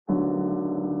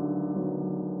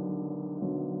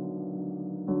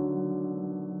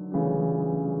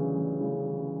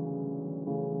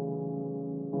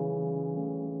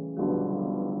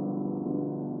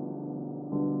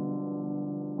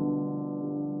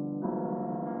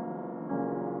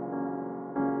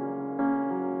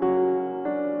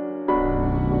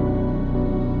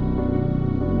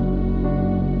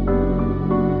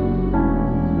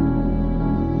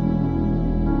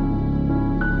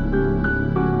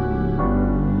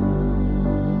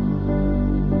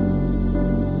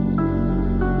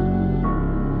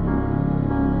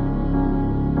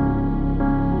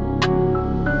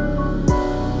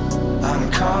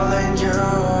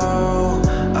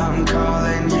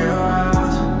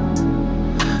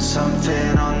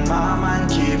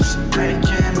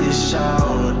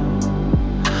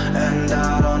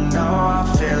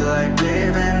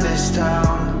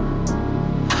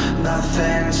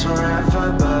Nothing's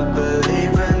forever, but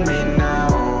believe in me now.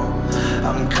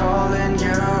 I'm calling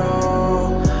you,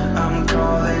 I'm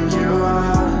calling you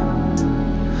out.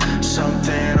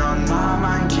 Something on my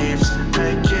mind keeps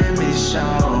making me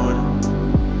shout,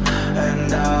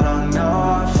 and I don't know,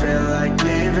 I feel like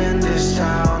leaving this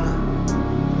town.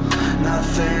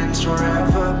 Nothing's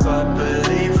forever, but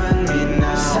believe in me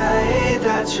now. Say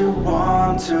that you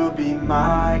want to be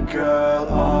my girl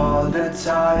all the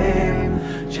time.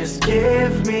 Just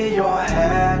give me your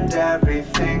hand,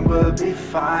 everything will be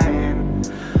fine.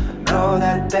 Know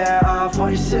that there are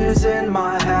voices in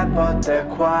my head, but they're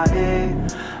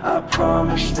quiet. I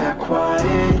promise they're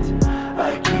quiet.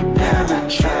 I keep them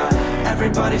trapped.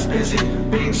 Everybody's busy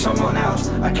being someone else.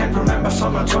 I can't remember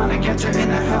someone trying to get to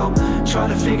inner help. Try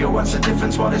to figure what's the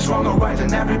difference, what is wrong or right.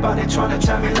 And everybody trying to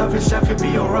tell me love itself would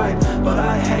be alright. But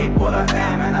I hate what I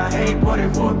am and I hate what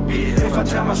it would be if I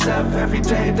tell myself every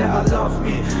day that I love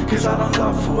me. Cause I don't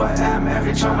love who I am.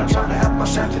 Every time I'm trying to help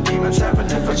myself, the demons have a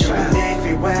different trend. Believe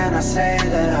me when I say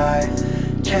that I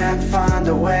can't find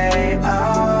a way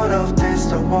out of this.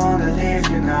 Don't wanna leave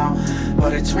you now,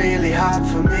 but it's really hard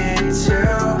for me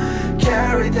to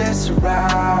carry this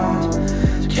around,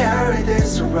 carry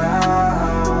this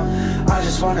around. I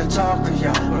just wanna talk to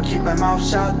you, or keep my mouth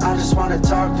shut. I just wanna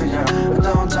talk to you, but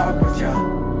don't talk with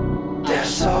you.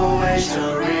 There's always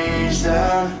a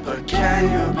reason, but can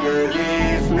you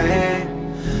believe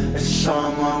me? If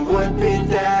someone would be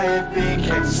there, it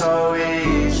became so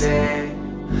easy.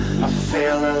 I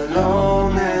feel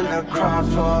alone in a crowd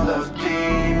full of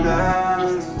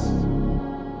demons.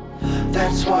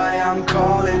 That's why I'm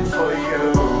calling for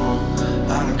you,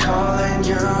 I'm calling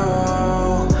you.